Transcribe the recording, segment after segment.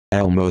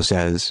Elmo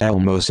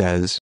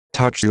says,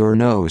 touch your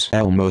nose.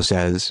 Elmo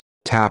says,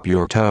 tap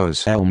your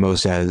toes. Elmo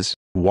says,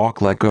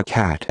 walk like a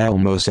cat.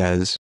 Elmo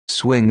says,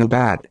 swing a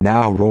bat.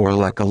 Now roar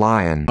like a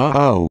lion.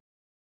 Uh-oh.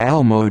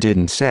 Elmo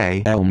didn't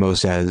say. Elmo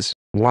says,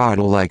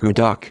 waddle like a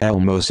duck.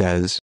 Elmo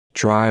says,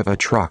 drive a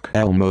truck.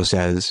 Elmo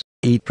says,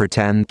 eat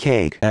pretend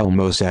cake.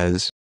 Elmo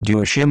says,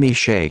 do a shimmy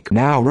shake.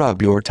 Now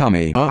rub your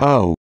tummy.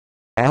 Uh-oh.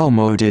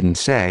 Elmo didn't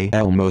say.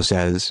 Elmo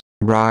says,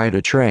 ride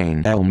a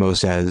train. Elmo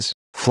says,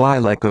 fly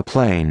like a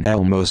plane.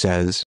 Elmo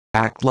says,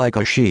 act like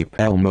a sheep.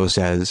 Elmo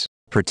says,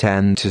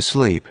 pretend to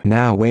sleep.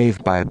 Now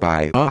wave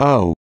bye-bye.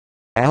 Uh-oh.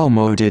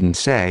 Elmo didn't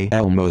say.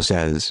 Elmo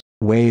says,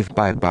 wave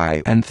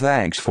bye-bye and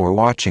thanks for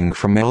watching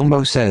from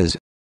Elmo Says.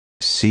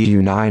 See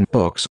you 9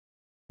 books.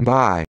 Bye.